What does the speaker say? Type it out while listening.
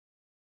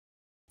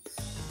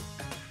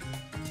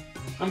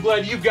I'm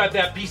glad you've got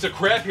that piece of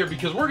crap here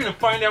because we're gonna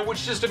find out which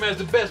system has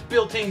the best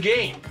built-in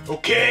game.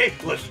 Okay,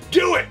 let's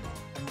do it!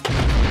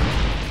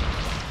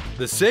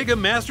 The Sega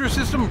Master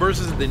System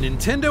versus the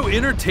Nintendo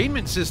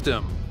Entertainment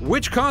System.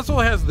 Which console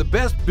has the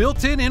best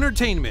built-in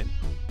entertainment?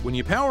 When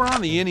you power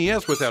on the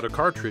NES without a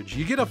cartridge,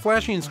 you get a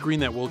flashing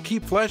screen that will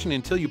keep flashing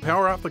until you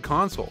power off the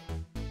console.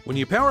 When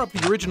you power up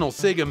the original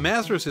Sega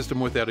Master System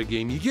without a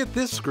game, you get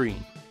this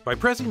screen. By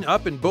pressing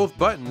up in both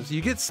buttons,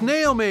 you get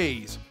Snail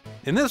Maze.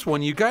 In this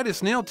one, you guide a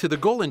snail to the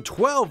goal in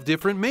 12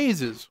 different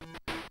mazes.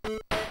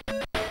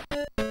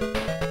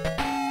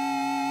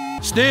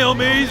 Snail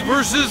Maze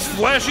versus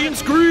Flashing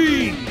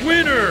Screen.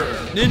 Winner,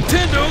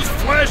 Nintendo's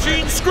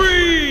Flashing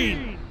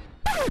Screen.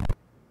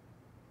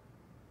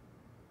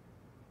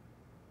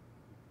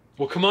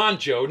 Well, come on,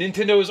 Joe.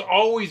 Nintendo is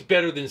always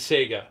better than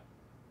Sega.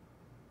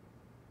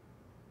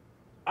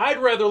 I'd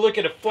rather look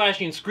at a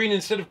flashing screen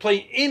instead of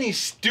playing any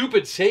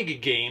stupid Sega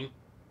game.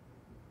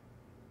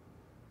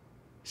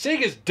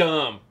 Sega's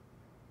dumb.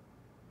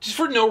 Just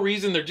for no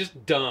reason, they're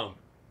just dumb.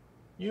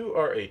 You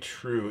are a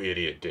true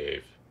idiot,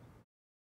 Dave.